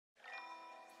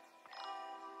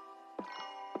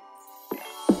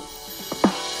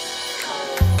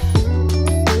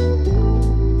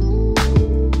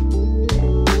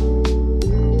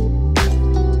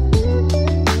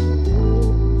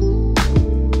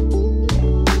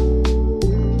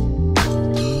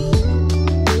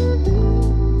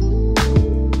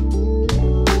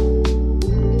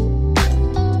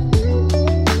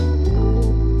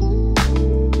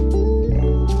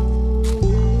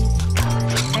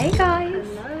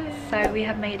So we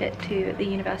have made it to the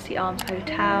University Arms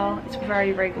Hotel. It's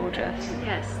very, very gorgeous.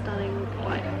 Yeah, stunning,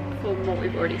 like, from what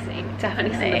we've already seen.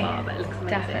 Definitely. Only seen the bar, but it looks amazing.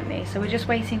 Definitely. So we're just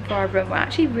waiting for our room. We're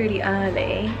actually really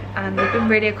early and we've been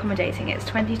really accommodating. It's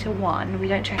 20 to 1. We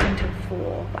don't check in until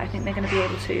 4, but I think they're going to be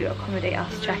able to accommodate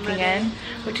us checking in,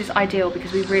 which is ideal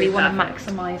because we really want to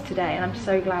maximise today. And I'm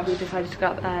so glad we decided to go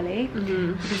up early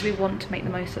because we want to make the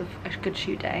most of a good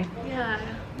shoot day. Yeah.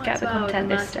 Get the content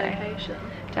this day.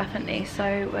 Definitely.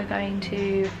 So we're going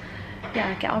to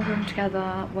get our room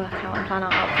together, work out and plan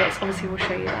our outfits. Obviously we'll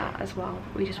show you that as well.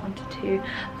 We just wanted to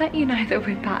let you know that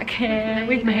we're back here.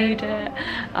 We've made it.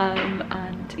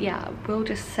 And yeah, we'll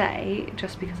just say,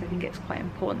 just because I think it's quite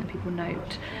important that people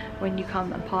note, when you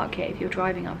come and park here, if you're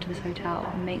driving up to this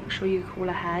hotel, make sure you call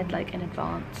ahead, like in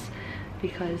advance,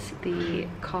 because the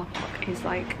car park is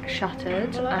like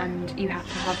shuttered and you have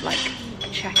to have like a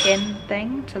check-in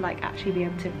thing to like actually be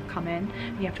able to come in.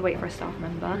 You have to wait for a staff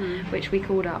member, which we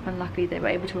called up and luckily they were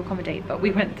able to accommodate, but we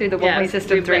went through the one-way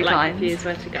system 3 times. Confused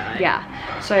where to go.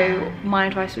 Yeah, so my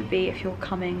advice would be, if you're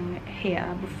coming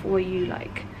here, before you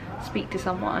like speak to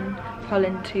someone, pull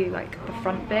into like the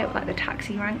front bit, like the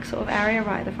taxi rank sort of area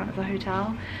right at the front of the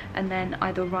hotel, and then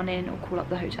either run in or call up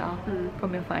the hotel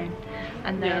from your phone.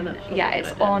 And then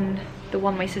it's on the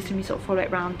one-way system. You sort of follow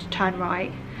it around, turn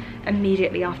right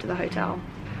immediately after the hotel.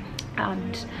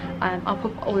 And I'll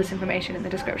put all this information in the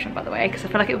description, by the way, because I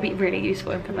feel like it would be really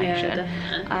useful information.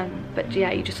 But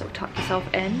yeah, you just sort of tuck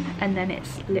yourself in and then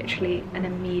it's literally an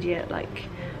immediate like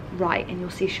right, and you'll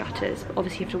see shutters, but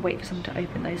obviously you have to wait for someone to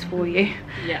open those for you.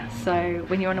 Yeah. So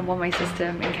when you're on a one-way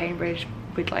system in Cambridge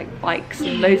with like bikes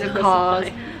and loads of cars,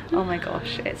 oh my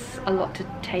gosh, it's a lot to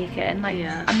take in. Like,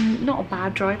 I'm not a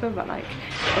bad driver, but like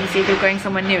obviously if you're going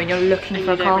somewhere new and you're looking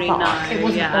for a car park, it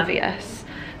wasn't obvious.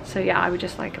 So yeah, I would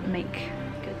just like make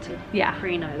good to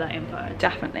pre-know that info.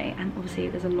 Definitely. And obviously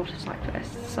there's a lot of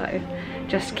cyclists, so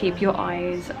just keep your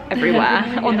eyes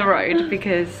everywhere on the road,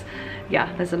 because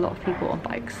yeah, there's a lot of people on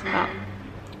bikes. But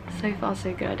so far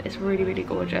so good. It's really, really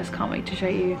gorgeous. Can't wait to show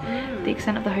you the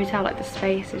extent of the hotel. Like the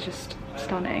space is just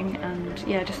stunning, and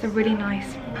yeah, just a really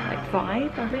nice like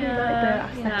vibe. I really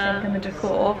like the aesthetic and the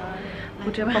decor.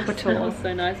 We'll do a proper tour. It was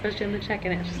so nice, especially in the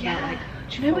check-in. It just smelled like,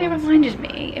 do you know what it reminded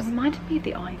me? It reminded me of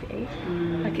the ivy.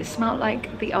 Like it smelled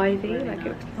like the ivy. Like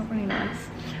it smelled really nice.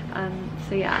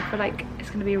 So yeah, I feel like it's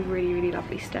going to be a really, really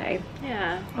lovely stay.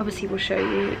 Yeah. Obviously we'll show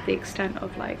you the extent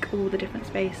of like all the different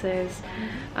spaces.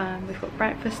 We've got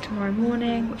breakfast tomorrow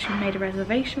morning, which we made a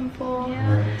reservation for.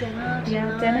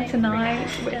 Dinner tonight,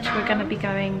 which we're going to be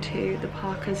going to the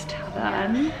Parker's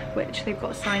Tavern, which they've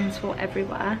got signs for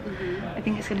everywhere. I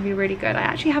think it's going to be really good. I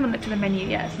actually haven't looked at the menu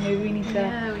yet, so maybe we need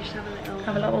to we should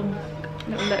have a little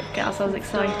look, get ourselves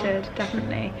excited.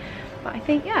 Definitely. But I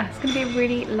think it's going to be a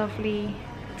really lovely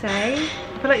day.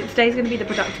 I feel like today's going to be the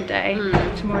productive day.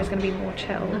 Tomorrow's going to be more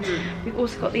chilled. We've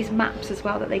also got these maps as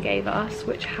well that they gave us,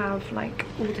 which have like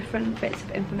all different bits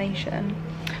of information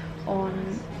on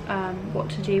what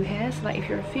to do here. So like if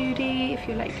you're a foodie, if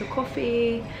you like your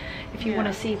coffee, if you want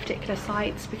to see particular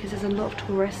sites, because there's a lot of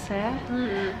tourists here.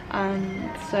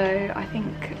 So I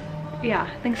think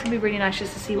it's gonna be really nice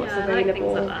just to see what's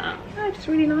available. I just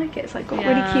really like it. It's like got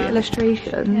really cute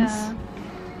illustrations.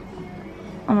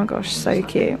 Oh my gosh, so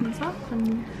cute.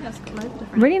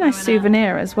 Really nice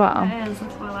souvenir as well. That's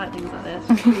why I like things like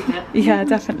this. Yeah,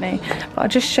 definitely. But I'll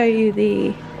just show you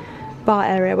the bar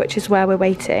area, which is where we're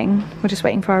waiting. We're just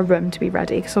waiting for our room to be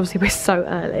ready, because obviously we're so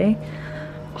early.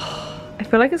 I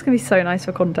feel like it's gonna be so nice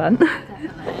for content.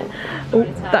 Oh,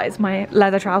 that is my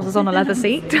leather trousers on a leather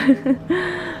seat.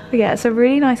 But yeah, it's a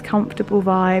really nice comfortable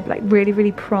vibe, like really,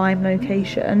 really prime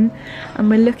location. And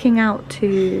we're looking out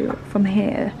to, from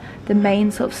here, the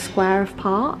main sort of square of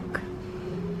Park.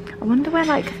 I wonder where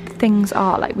like things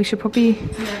are. Like we should probably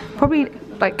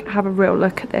like have a real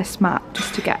look at this map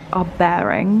just to get our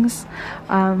bearings.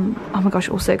 Oh my gosh,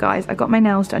 also guys, I got my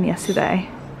nails done yesterday,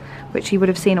 which you would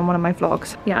have seen on one of my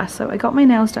vlogs. Yeah, so I got my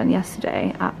nails done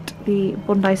yesterday at the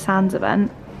Bondi Sands event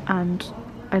and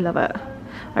I love it.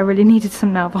 I really needed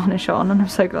some nail varnish on, and I'm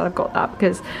so glad I've got that,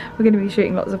 because we're going to be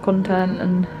shooting lots of content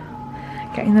and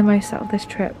getting the most out of this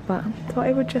trip. But I thought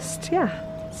I would just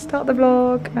start the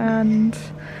vlog and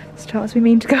start as we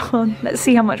mean to go on. Let's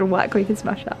see how much work we can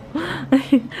smash out.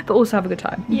 But also have a good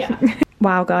time.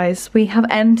 Wow guys, we have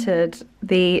entered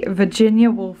the Virginia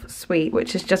Woolf suite,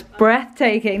 which is just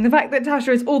breathtaking. The fact that Tasha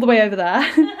is all the way over there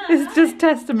is just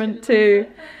testament to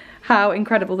how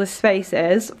incredible this space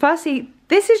is. Firstly,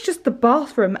 this is just the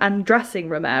bathroom and dressing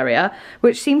room area,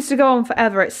 which seems to go on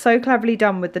forever. It's so cleverly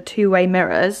done with the two-way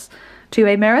mirrors.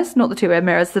 two-way mirrors, not the two-way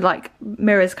mirrors, the like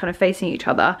mirrors kind of facing each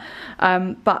other.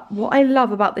 But what I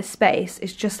love about this space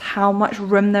is just how much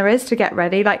room there is to get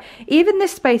ready. Like even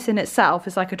this space in itself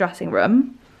is like a dressing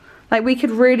room. Like we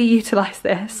could really utilize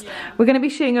this. Yeah. We're going to be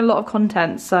shooting a lot of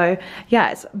content, so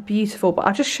yeah, it's beautiful. But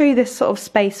I'll just show you this sort of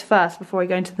space first before we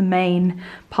go into the main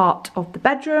part of the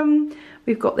bedroom.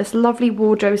 We've got this lovely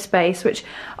wardrobe space, which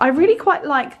I really quite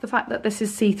like the fact that this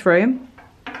is see-through.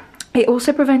 It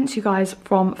also prevents you guys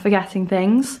from forgetting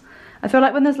things. I feel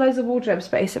like when there's loads of wardrobe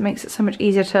space, it makes it so much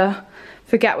easier to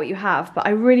forget what you have. But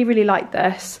I really, really like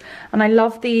this. And I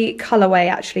love the colourway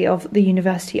actually of the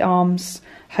University Arms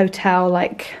Hotel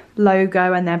like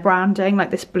logo and their branding.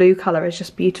 Like this blue colour is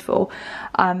just beautiful.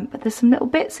 But there's some little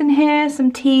bits in here,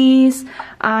 some teas,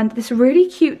 and this really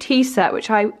cute tea set which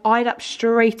I eyed up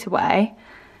straight away.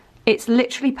 It's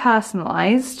literally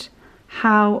personalised.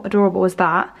 How adorable is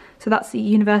that? So that's the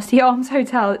University Arms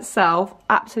Hotel itself.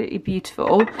 Absolutely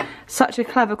beautiful. Such a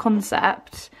clever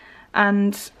concept.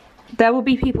 And there will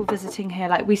be people visiting here.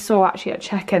 Like we saw actually at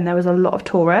check-in, there was a lot of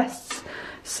tourists.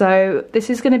 So this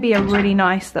is going to be a really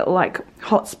nice little like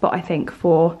hotspot, I think,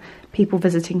 for people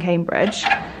visiting Cambridge.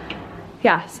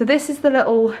 Yeah, so this is the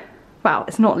little, well,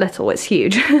 it's not little, it's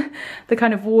huge. The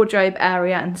kind of wardrobe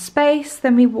area and space.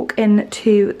 Then we walk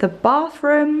into the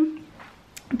bathroom.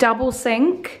 Double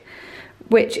sink,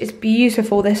 which is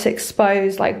beautiful. This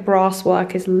exposed like brass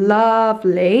work is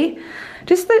lovely.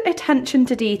 Just the attention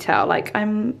to detail. Like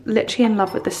I'm literally in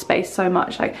love with this space so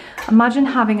much. Like imagine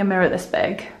having a mirror this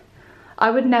big. I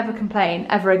would never complain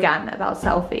ever again about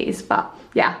selfies, but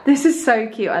yeah, this is so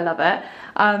cute. I love it.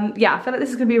 Yeah, I feel like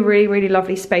this is gonna be a really, really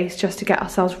lovely space just to get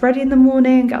ourselves ready in the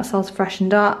morning, get ourselves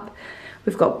freshened up.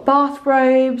 We've got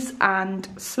bathrobes and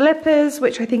slippers,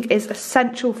 which I think is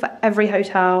essential for every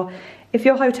hotel. If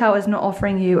your hotel is not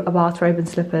offering you a bathrobe and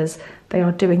slippers, they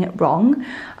are doing it wrong.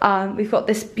 We've got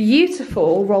this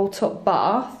beautiful roll top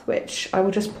bath, which I will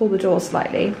just pull the door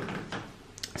slightly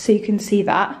so you can see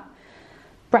that.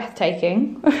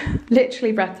 Breathtaking,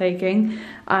 literally breathtaking,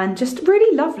 and just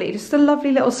really lovely, just a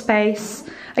lovely little space.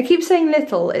 I keep saying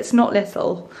little, it's not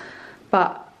little,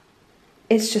 but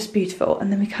it's just beautiful.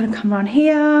 And then we kind of come around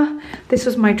here. This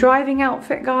was my driving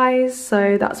outfit, guys,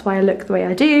 so that's why I look the way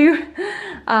I do.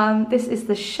 This is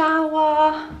the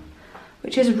shower,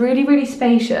 which is really, really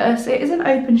spacious. It is an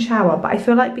open shower, but I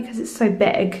feel like because it's so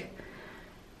big,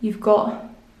 you've got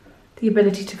the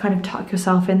ability to kind of tuck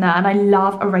yourself in there. And I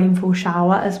love a rainfall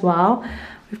shower as well.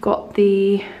 We've got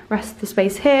the rest of the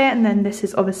space here, and then this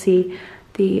is obviously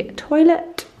the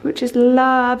toilet, which is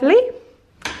lovely.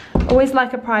 Always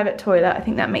like a private toilet. I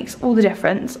think that makes all the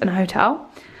difference in a hotel.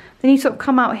 Then you sort of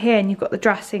come out here and you've got the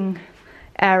dressing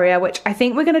area, which I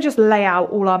think we're going to just lay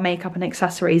out all our makeup and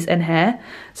accessories in here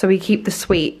so we keep the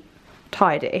suite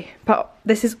tidy. But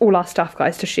this is all our stuff,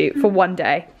 guys, to shoot for one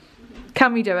day.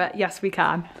 Can we do it? Yes, we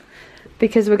can.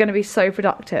 Because we're going to be so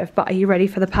productive. But are you ready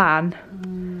for the pan?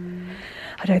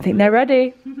 I don't think they're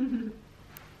ready.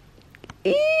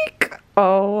 Eek!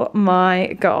 Oh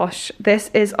my gosh. This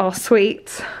is our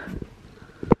suite.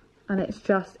 And it's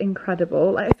just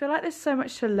incredible. Like, I feel like there's so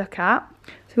much to look at.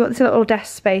 So we've got this little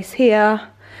desk space here.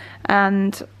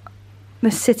 And the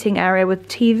sitting area with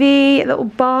TV. A little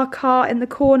bar cart in the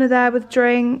corner there with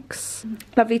drinks.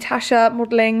 Lovely Tasha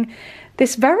modelling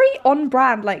this very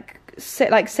on-brand, like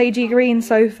sagey green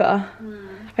sofa.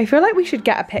 I feel like we should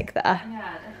get a pic there.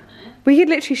 Yeah, definitely. We could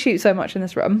literally shoot so much in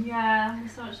this room. Yeah,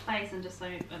 there's so much space and just so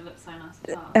it looks so nice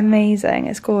as well. Amazing,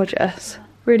 it's gorgeous.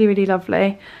 Really, really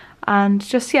lovely. And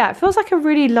just, yeah, it feels like a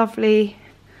really lovely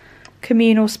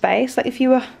communal space. Like if you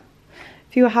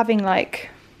were having like,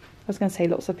 I was gonna say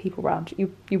lots of people around,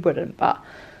 you wouldn't, but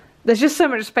there's just so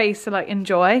much space to like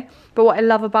enjoy. But what I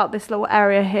love about this little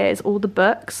area here is all the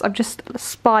books. I've just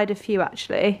spied a few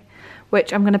actually,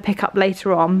 which I'm going to pick up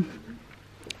later on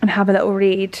and have a little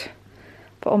read.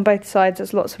 But on both sides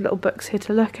there's lots of little books here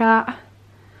to look at.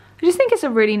 I just think it's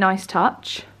a really nice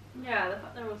touch. Yeah, the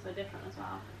fact they're also different as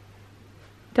well.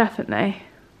 Definitely.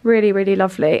 Really, really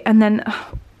lovely. And then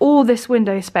all this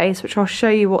window space, which I'll show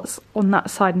you what's on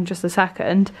that side in just a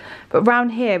second. But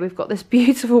round here we've got this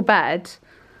beautiful bed,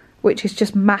 which is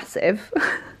just massive.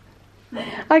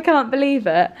 I can't believe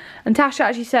it. And Tasha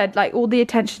actually said like all the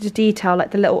attention to detail,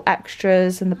 like the little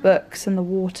extras and the books and the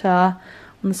water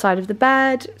on the side of the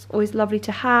bed. It's always lovely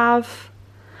to have.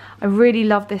 I really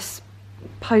love this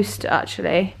poster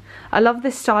actually. I love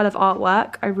this style of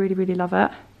artwork. I really, really love it.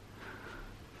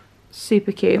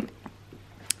 Super cute.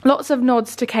 Lots of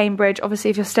nods to Cambridge.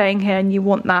 Obviously if you're staying here and you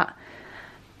want that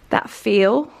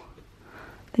feel,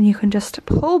 then you can just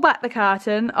pull back the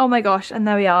curtain. Oh my gosh, and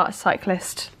there we are, a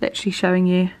cyclist literally showing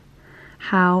you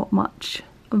how much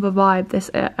of a vibe this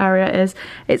area is.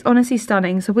 It's honestly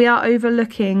stunning. So we are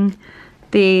overlooking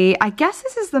the, I guess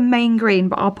this is the main green,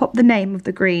 but I'll pop the name of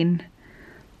the green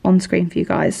on screen for you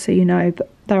guys so you know. But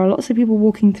there are lots of people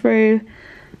walking through.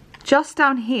 Just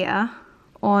down here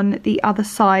on the other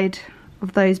side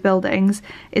of those buildings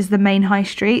is the main high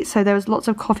street. So there was lots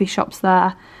of coffee shops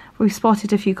there. We've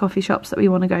spotted a few coffee shops that we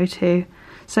want to go to.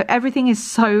 So everything is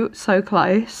so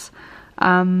close.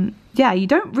 Yeah, you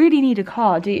don't really need a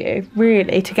car, do you,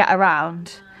 really, to get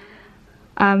around.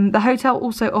 The hotel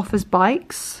also offers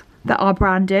bikes that are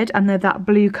branded, and they're that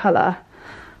blue colour,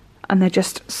 and they're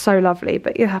just so lovely.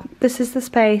 But yeah, this is the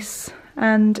space,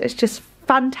 and it's just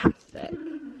fantastic.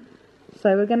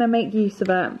 So we're gonna make use of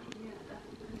it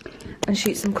and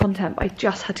shoot some content. But I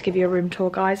just had to give you a room tour,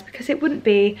 guys, because it wouldn't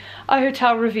be a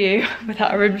hotel review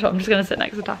without a room tour. I'm just gonna sit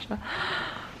next to Tasha.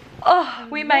 Oh,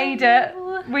 we made it.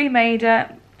 We made it.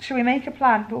 Should we make a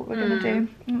plan for what we're gonna do?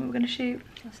 What we're gonna shoot?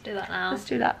 Let's do that now. Let's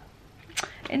do that.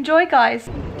 Enjoy, guys.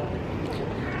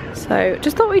 So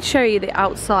just thought we'd show you the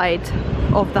outside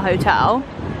of the hotel.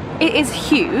 It is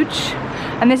huge,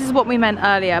 and this is what we meant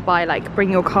earlier by like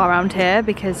bring your car around here,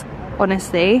 because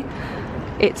honestly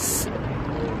it's,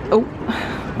 oh,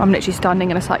 I'm literally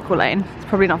standing in a cycle lane. It's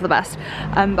probably not the best,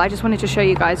 but I just wanted to show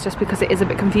you guys just because it is a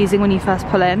bit confusing when you first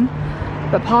pull in.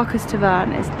 But Parker's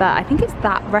Tavern is there. I think it's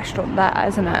that restaurant there,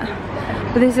 isn't it?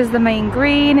 But this is the main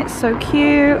green. It's so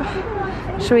cute.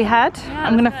 Shall we head? Yeah,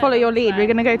 I'm gonna follow your lead. We're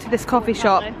gonna go to this coffee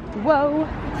shop. Whoa!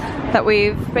 That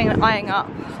we've been eyeing up.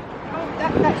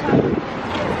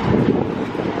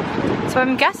 So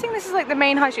I'm guessing this is like the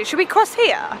main high street. Should we cross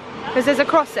here? Because there's a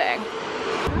crossing.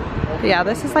 But yeah,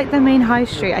 this is like the main high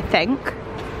street, I think.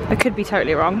 I could be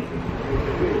totally wrong.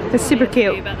 It's super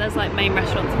cute. But there's like main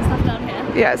restaurants and stuff down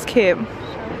here. Yeah, it's cute.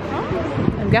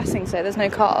 I'm guessing so. There's no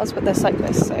cars, but there's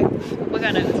cyclists, so we're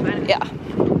going over this way. Yeah.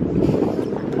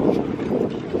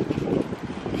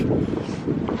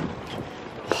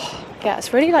 Yeah,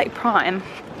 it's really like prime.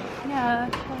 Yeah,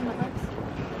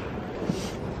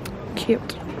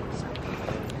 cute.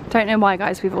 Don't know why,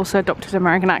 guys, we've also adopted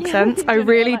American accents. I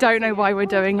really don't know why we're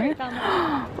doing it.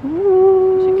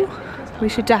 Ooh, we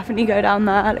should definitely go down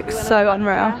there. It looks so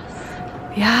unreal.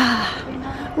 Yeah.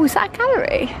 Oh, is that a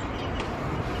gallery?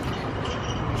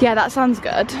 Yeah, that sounds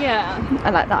good. Yeah. I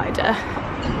like that idea.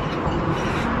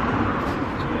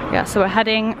 Yeah, so we're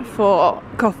heading for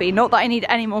coffee. Not that I need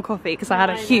any more coffee because I had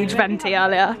a huge venti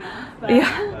earlier.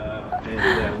 Yeah.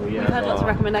 We've had lots of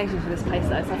recommendations for this place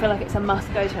though, so I feel like it's a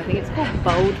must go to. I think it's called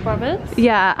Bold Brothers.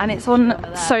 Yeah, and it's on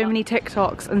so many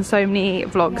TikToks and so many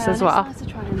vlogs as well. It's nice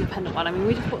to try an independent one. I mean,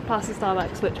 we just walked past the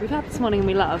Starbucks, which we've had this morning and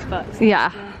we love, but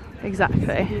yeah,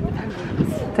 exactly.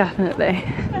 Definitely.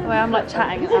 The way I'm like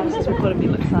chatting and Alice is recording me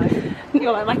looks like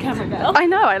you're like my camera girl. I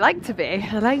know, I like to be.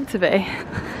 I like to be.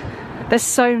 There's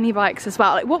so many bikes as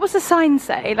well. Like, what was the sign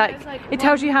say? Like it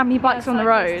tells you how many bikes on the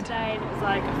road. Today and it was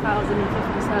like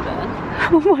 1,057.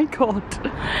 Oh my god.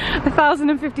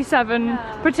 1,057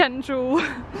 potential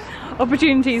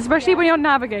opportunities, especially when you're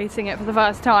navigating it for the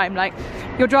first time. Like,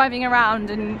 you're driving around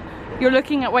and you're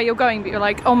looking at where you're going, but you're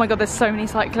like, oh my god, there's so many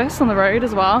cyclists on the road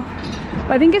as well.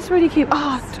 But I think it's really cute.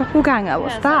 Oh, doppelganger,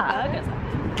 what's that?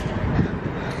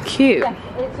 Cute. Yeah,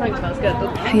 it smells good,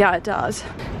 doesn't it? Yeah, it does.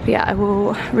 But yeah, I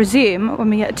will resume when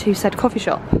we get to said coffee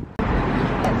shop.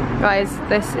 Guys,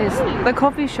 this is the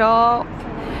coffee shop.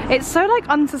 It's so like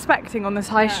unsuspecting on this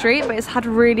high street, but it's had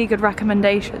really good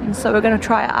recommendations, so we're going to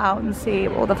try it out and see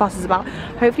what all the fuss is about.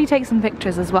 Hopefully take some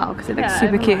pictures as well, because it looks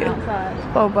super cute.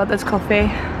 Oh god, there's coffee.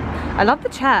 I love the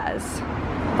chairs.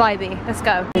 Vibey. Let's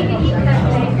go.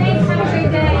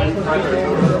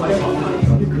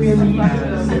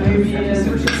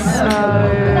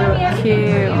 So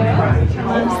cute.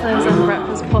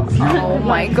 Breakfast pots. Oh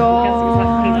my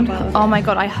god. Oh my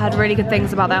god, I heard really good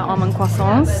things about their almond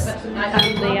croissants.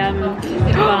 And the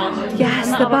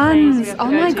yes, the buns. Oh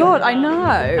my god, I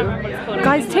know.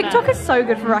 Guys, TikTok is so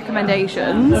good for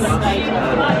recommendations. It's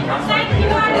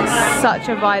such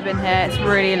a vibe in here. It's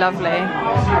really lovely.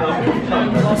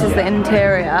 This is the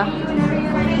interior.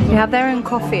 You have their own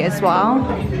coffee as well,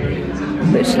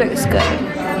 which looks good.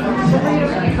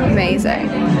 Amazing.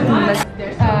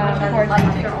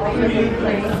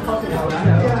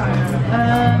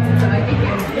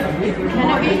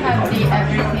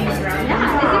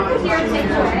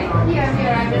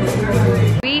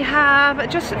 We have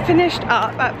just finished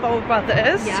up at Bold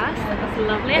Brothers. yes, that was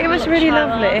lovely. It was really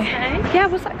lovely. Yeah,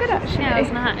 was that good actually? Yeah, it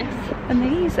was nice.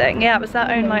 Amazing. Yeah, it was their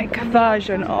own like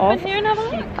version of. Here and have a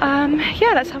look.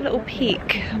 Yeah, let's have a little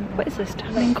peek. What is this?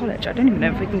 Taberlane College? I don't even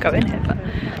know if we can go in here, but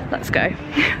let's go.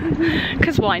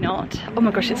 Because why not? Oh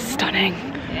my gosh, it's stunning.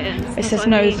 It says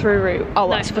no through route. Oh,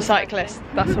 no, that's for cyclists.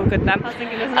 That's all good then.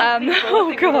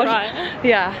 Oh god. Right.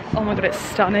 Yeah. Oh my god, it's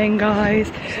stunning,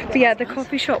 guys. But yeah, the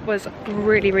coffee shop was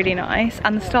really, really nice,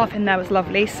 and the staff in there was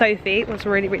lovely. Sophie was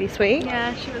really, really sweet.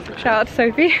 Yeah, she was. Shout out to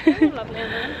Sophie. Lovely.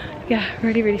 Yeah,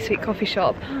 really, really sweet coffee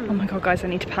shop. Oh my god, guys, I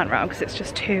need to pan around because it's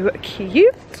just too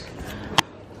cute.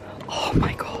 Oh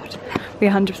my god, we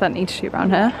 100% need to shoot around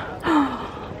here.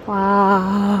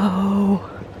 Wow,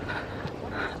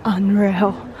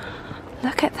 unreal.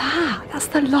 Look at that, that's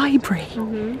the library.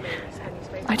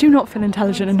 I do not feel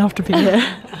intelligent enough to be here.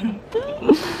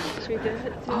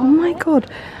 Oh my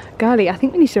god, girly, I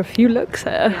think we need to do a few looks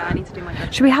here. Yeah, I need to do my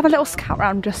best. Should we have a little scout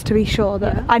round just to be sure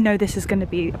that, I know this is going to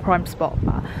be a prime spot,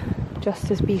 but just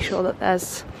to be sure that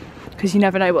there's, because you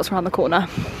never know what's around the corner.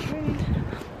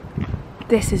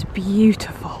 This is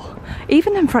beautiful,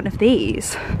 even in front of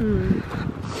these.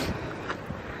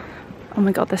 Oh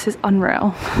my god, this is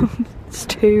unreal. It's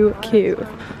too cute.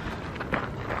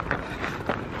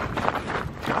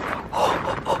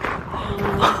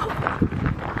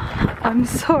 I'm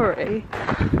sorry.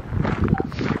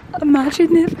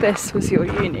 Imagine if this was your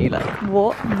uni, like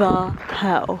what the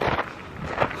hell?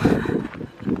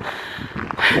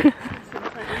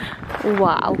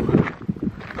 Wow.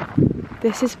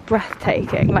 This is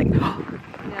breathtaking, like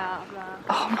Yeah,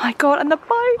 oh my god, and the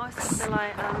bikes!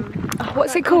 Like,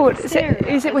 what's it called? Is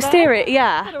it Wisteria?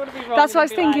 Yeah. That's what I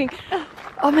was thinking. Like...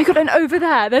 Oh my god, and over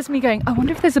there's me going, I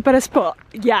wonder if there's a better spot.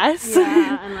 Yes.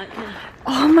 Yeah, and like,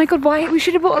 oh my god, why? We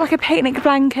should have bought like a picnic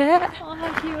blanket. Oh,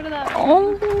 how cute would that be?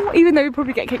 Oh, even though we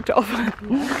probably get kicked off.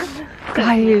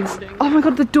 Guys, oh my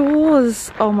god, the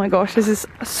doors. Oh my gosh, this is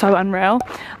so unreal.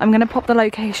 I'm gonna pop the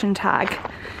location tag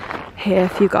here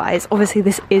for you guys. Obviously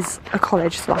this is a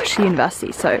college /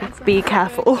 university, so be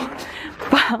careful.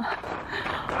 But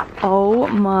oh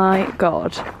my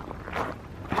god,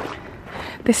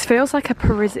 this feels like a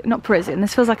Parisian, not Parisian,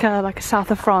 this feels like a South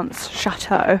of France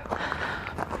chateau,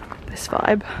 this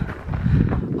vibe.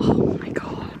 Oh my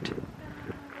god.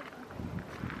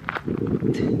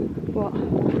 What?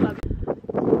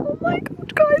 Oh my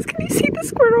god, guys, can you see the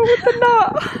squirrel with the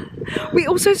nut? We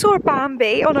also saw a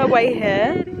Bambi on our way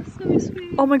here. So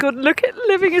sweet. Oh my god, look at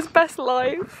living his best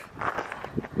life.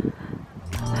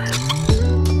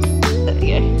 There we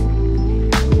go.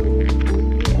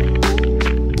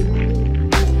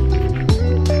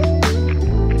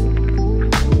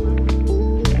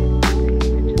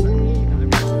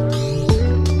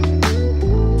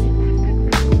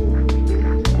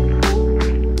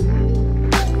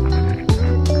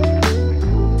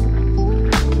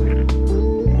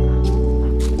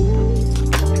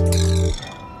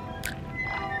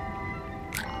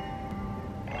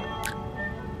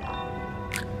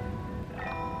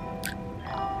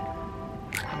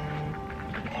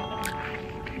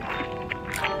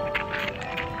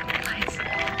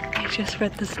 Just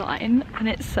read the sign and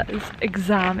it says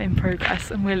exam in progress,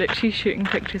 and we're literally shooting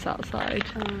pictures outside.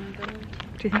 Oh my god.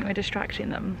 Do you think we're distracting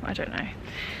them? I don't know.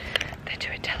 They're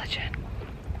too intelligent.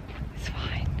 It's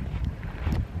fine.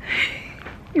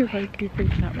 You're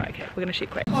freaking out. Right, okay, we're gonna shoot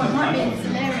quick.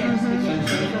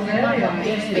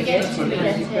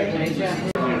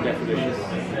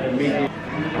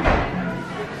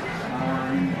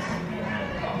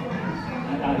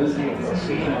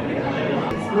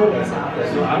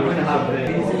 So I'm going to have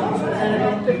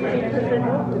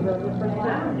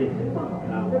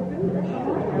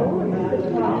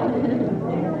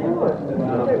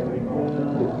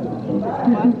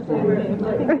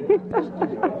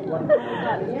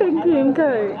Pinky and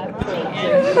Coke.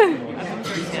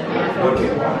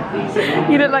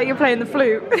 You look like you're playing the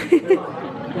flute.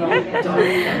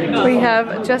 We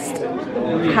have just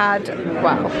had,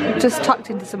 well, just tucked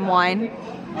into some wine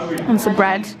and some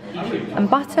bread and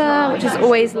butter, which is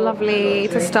always lovely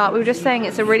to start. We were just saying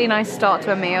it's a really nice start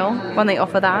to a meal when they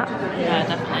offer that. Yeah,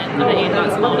 definitely. I bet you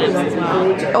got some olives as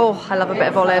well. Oh, I love a bit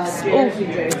of olives. Oh,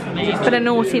 bit of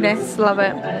naughtiness, love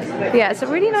it. But yeah, it's a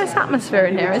really nice atmosphere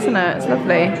in here, isn't it? It's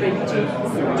lovely.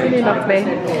 Really lovely.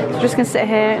 So we're just gonna sit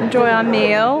here, enjoy our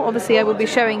meal. Obviously I will be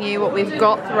showing you what we've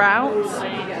got throughout.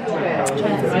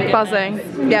 Buzzing.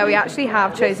 Yeah, we actually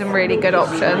have chosen really good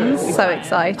options. So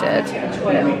excited.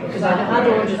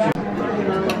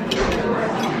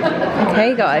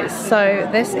 Okay guys, so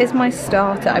this is my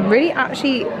starter. I'm really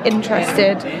actually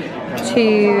interested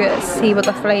to see what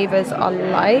the flavours are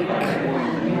like.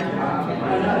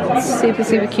 Super,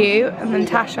 super cute. And then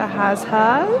Tasha has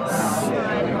hers.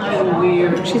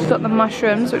 She's got the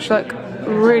mushrooms, which look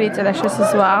really delicious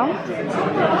as well.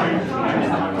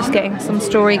 Just getting some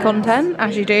story content,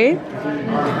 as you do.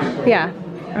 Yeah,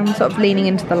 I'm sort of leaning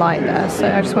into the light there, so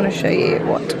I just want to show you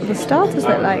what the starters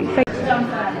look like.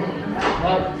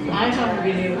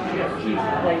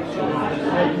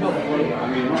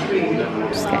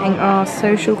 Just getting our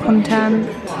social content.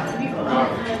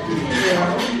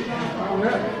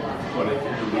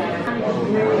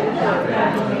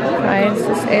 Guys,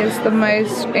 this is the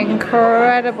most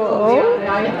incredible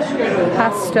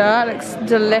pasta. It looks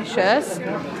delicious.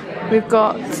 We've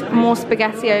got more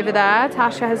spaghetti over there.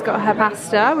 Tasha has got her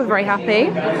pasta. We're very happy.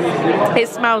 It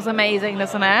smells amazing,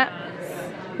 doesn't it?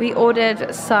 We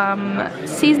ordered some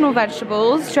seasonal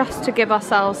vegetables just to give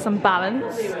ourselves some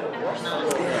balance.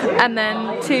 And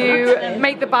then to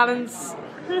make the balance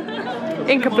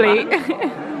incomplete,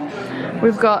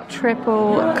 we've got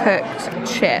triple cooked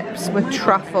chips with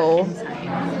truffle.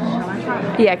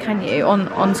 Yeah, can you?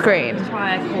 On screen?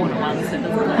 Try a corner one so it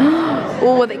doesn't.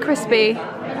 Oh, are they crispy?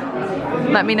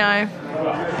 Let me know.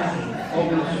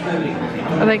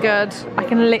 Are they good? I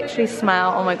can literally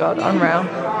smell, oh my god, unreal.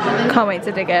 Can't wait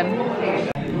to dig in.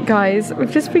 Guys,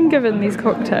 we've just been given these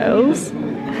cocktails.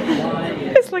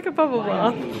 It's like a bubble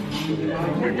bath.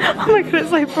 Oh my god,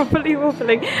 it's like properly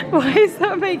wobbling. Why is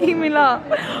that making me laugh?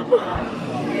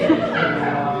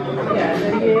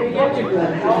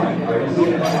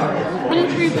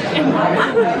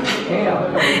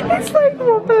 It's like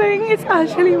wobbling, it's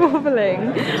actually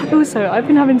wobbling. Also, I've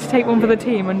been having to take one for the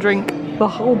team and drink the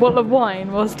whole bottle of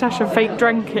wine whilst Tasha fake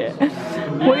drank it.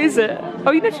 What is it?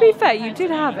 Oh, you know, to be fair, you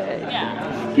did have it. Yeah.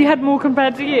 You had more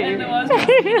compared to you. I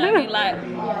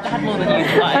had more than you.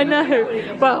 I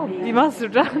know. Well, you must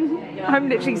have done. I'm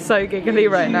literally so giggly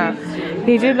right now. Can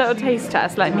you do a little taste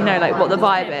test? Let me know like what the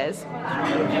vibe is.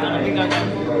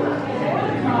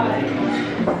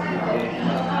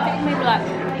 Maybe like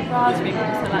raspberry.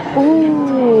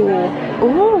 Ooh.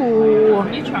 Ooh.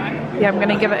 You try. Yeah, I'm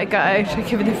gonna give it a go. Should I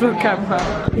give it the vlog camera?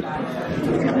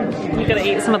 You gotta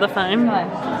eat some of the foam.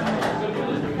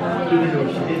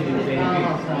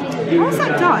 How's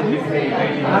that done?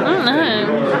 I don't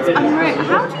know. That's unreal.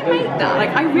 How do you make that? Like,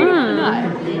 I really don't know.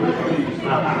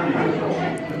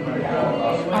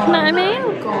 You know what I mean?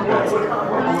 God, that's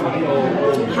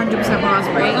 100%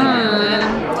 raspberry.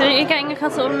 So you're getting a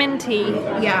sort of minty.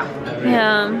 Yeah.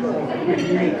 Yeah.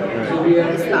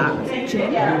 What's that?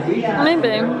 Gin?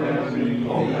 Maybe. Do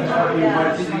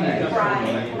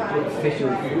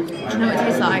you know what it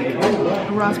tastes like? A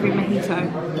raspberry mojito.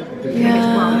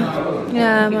 Yeah.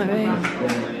 Yeah, it might be.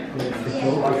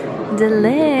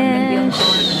 Delish.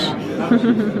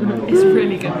 It's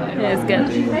really good though. Yeah, it's good.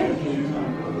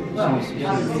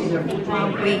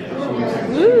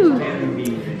 Woo!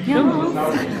 Yeah.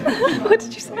 What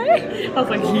did you say? I was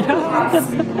like, yes.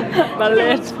 But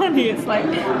it's funny, it's like,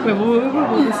 wibble,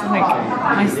 this is like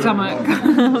my stomach.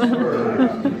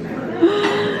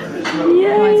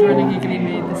 Yay. Guys, we're in a giggly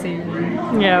mood this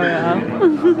evening. Yeah, we are.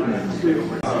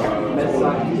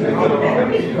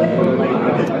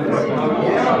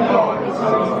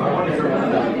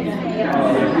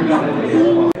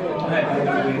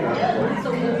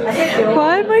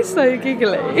 Why am I so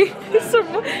giggly? It's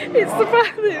the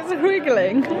fact that it's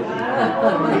wiggling.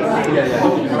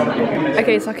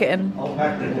 Okay, suck it in.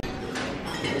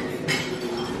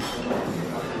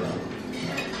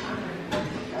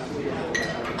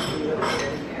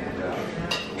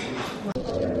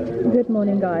 Good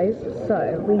morning, guys.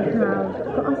 So we have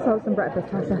got ourselves some breakfast.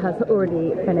 Tasha has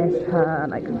already finished her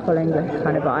like full English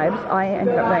kind of vibes. I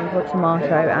ended up going for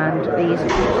tomato and these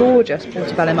gorgeous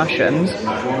portobello mushrooms,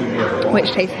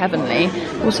 which taste heavenly.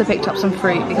 Also picked up some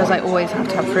fruit because I always have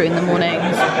to have fruit in the mornings.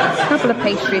 A couple of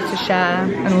pastries to share,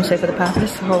 and also for the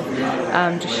purpose of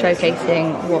just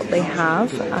showcasing what they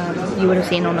have. You would have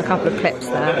seen on a couple of clips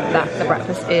there that the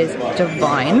breakfast is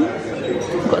divine.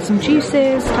 We've got some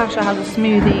juices. Tasha has a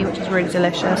smoothie, which is really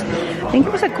delicious. I think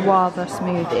it was a guava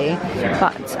smoothie,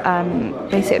 but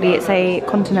basically it's a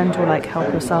continental like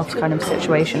help yourself kind of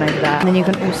situation over there. And then you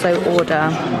can also order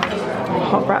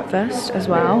hot breakfast as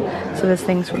well. So there's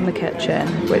things from the kitchen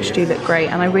which do look great,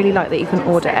 and I really like that you can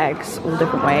order eggs all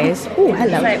different ways. Oh,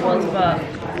 hello.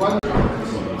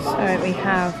 So we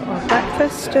have our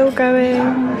breakfast still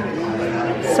going.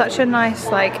 Such a nice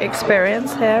like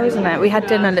experience here, isn't it? We had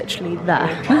dinner literally there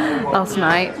last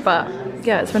night, but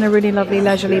yeah, it's been a really lovely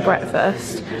leisurely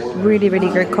breakfast. Really, really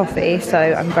good coffee, so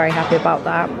I'm very happy about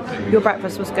that. Your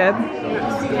breakfast was good?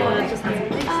 Yeah, just had some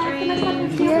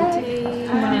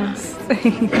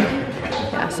pastry.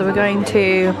 Yeah, so we're going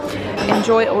to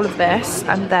enjoy all of this,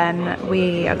 and then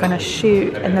we are going to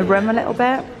shoot in the room a little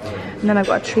bit. And then I've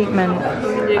got a treatment at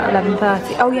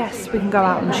 11:30. Oh yes, we can go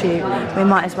out and shoot. We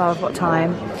might as well have got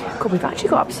time. God, we've actually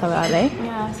got up so early.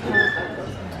 Yeah, so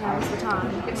How's the time?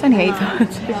 It's only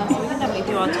 8:30. Yeah, so we can definitely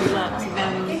do our 2 looks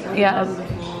again. Yeah,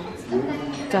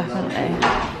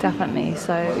 definitely.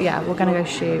 So yeah, we're gonna go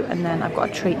shoot, and then I've got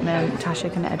a treatment. Tasha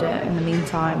can edit in the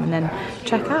meantime, and then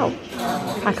check out,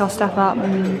 pack our stuff up,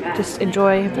 and just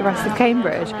enjoy the rest of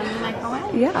Cambridge.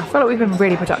 Yeah, I feel like we've been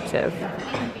really productive.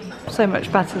 So much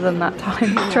better than that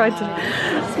time we tried to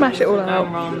smash it all out.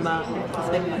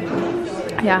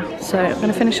 Yeah, so I'm going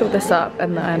to finish all this up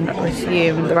and then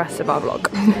resume the rest of our vlog.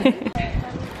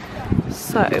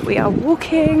 So we are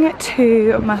walking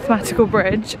to Mathematical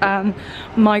Bridge, and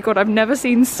my god, I've never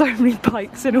seen so many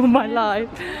bikes in all my life.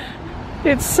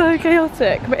 It's so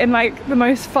chaotic, but in like the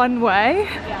most fun way.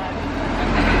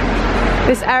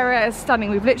 This area is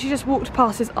stunning. We've literally just walked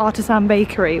past this artisan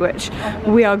bakery, which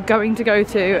we are going to go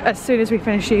to as soon as we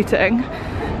finish shooting.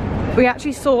 We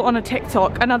actually saw on a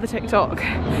TikTok, another TikTok,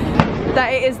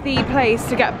 that it is the place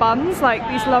to get buns, like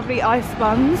these lovely ice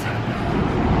buns.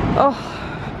 Oh,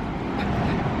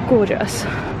 gorgeous.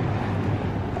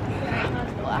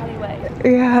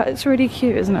 Yeah, it's really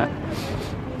cute, isn't it?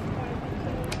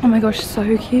 Oh my gosh,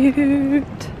 so cute.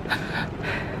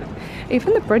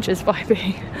 Even the bridge is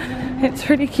vibey. It's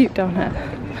really cute down here.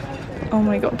 Oh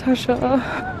my god, Tasha.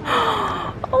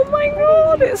 Oh my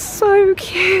god, it's so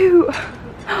cute.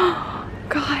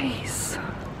 Guys.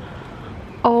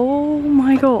 Oh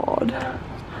my god.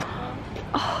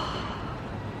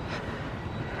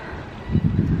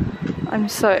 I'm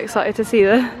so excited to see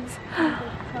this.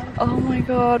 Oh my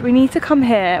god, we need to come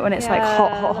here when it's like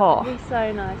hot. It'd be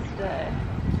so nice to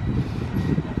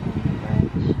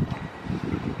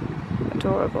do.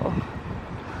 Adorable.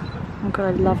 Oh god,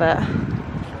 I love it.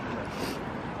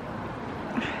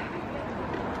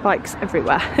 Bikes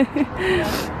everywhere.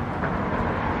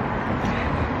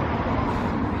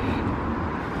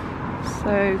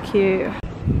 So cute.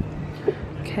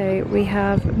 Okay, we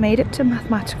have made it to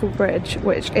Mathematical Bridge,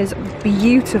 which is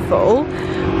beautiful.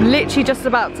 Literally just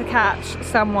about to catch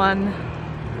someone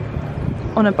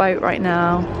on a boat right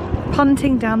now,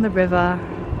 punting down the river.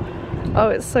 Oh,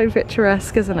 it's so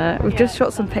picturesque, isn't it? We've just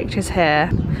shot some pictures here.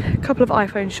 A couple of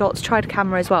iPhone shots, tried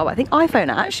camera as well. But I think iPhone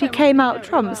actually came out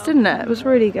trumps, didn't it? It was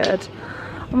really good.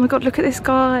 Oh my god, look at this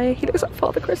guy. He looks like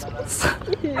Father Christmas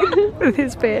with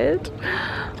his beard.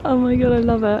 Oh my god, I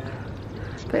love it.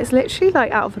 But it's literally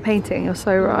like out of the painting, you're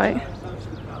so right.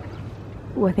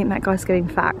 Oh, I think that guy's giving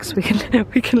facts. We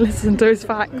can listen to his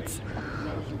facts.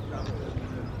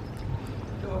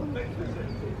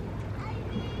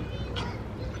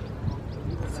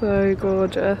 So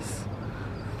gorgeous.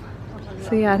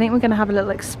 So yeah, I think we're gonna have a little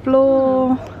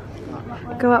explore,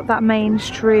 go up that main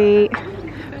street.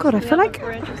 God, I feel like,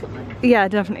 yeah,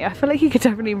 definitely. I feel like you could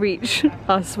definitely reach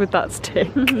us with that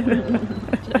stick.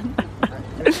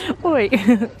 Oi.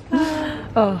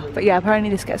 Oh, but yeah, apparently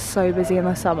this gets so busy in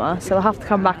the summer, so we'll have to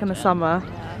come back in the summer.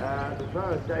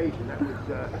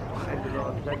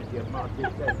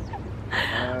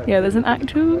 Yeah, there's an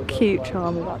actual cute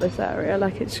charm about this area,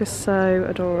 like it's just so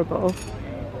adorable.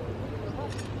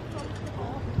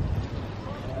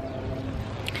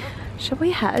 Shall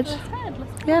we head?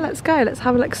 Yeah, let's go, let's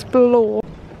have an explore.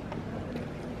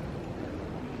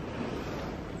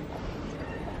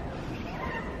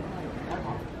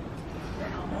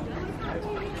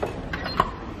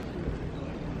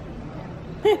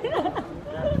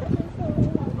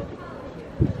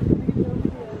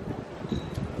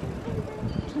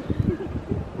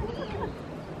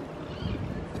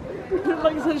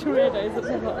 Like such weirdos at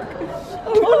the park.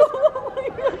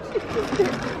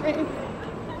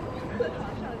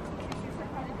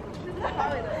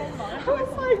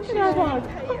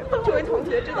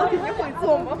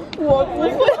 Oh my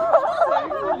god.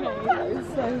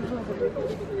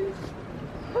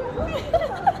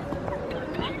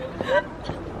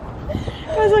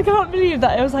 Guys, I can't believe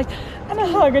that. It was like, and a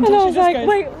hug until she just like, goes,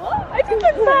 wait, what? I didn't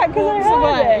look back because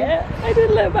I heard it. I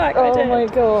didn't look back. Oh my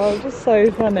god, just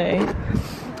so funny.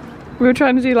 We were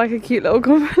trying to do like a cute little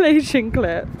compilation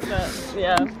clip. But,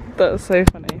 yeah. That's so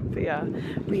funny. But yeah,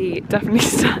 we definitely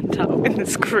stand out in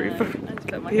this group of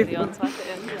people.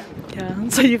 Yeah,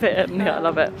 so you fit in. Yeah, I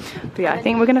love it. But yeah, I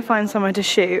think we're gonna find somewhere to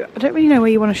shoot. I don't really know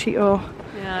where you want to shoot your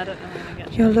I don't know where to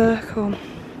get your look, or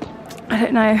I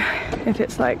don't know if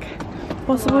it's like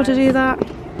possible to do that.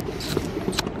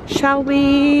 Shall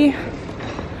we?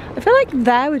 I feel like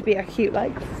there would be a cute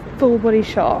like full body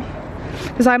shot,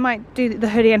 because I might do the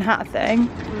hoodie and hat thing.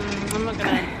 I'm not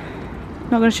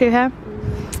gonna shoot here.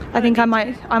 I think I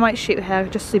might shoot here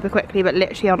just super quickly, but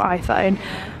literally on iPhone.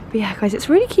 But yeah, guys, it's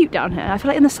really cute down here. I feel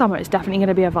like in the summer it's definitely going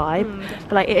to be a vibe,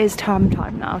 but like it is term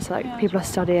time now, so like people are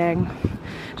studying,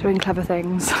 doing clever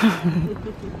things.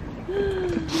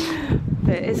 But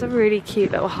it. It's a really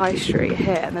cute little high street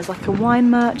here, and there's like a wine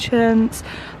merchant,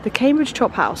 the Cambridge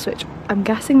Chop House, which I'm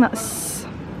guessing that's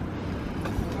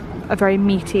a very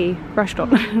meaty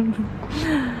restaurant.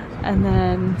 And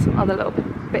then some other little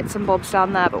bits and bobs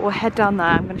down there, but we'll head down there.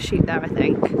 I'm going to shoot there, I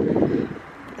think.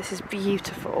 But this is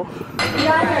beautiful.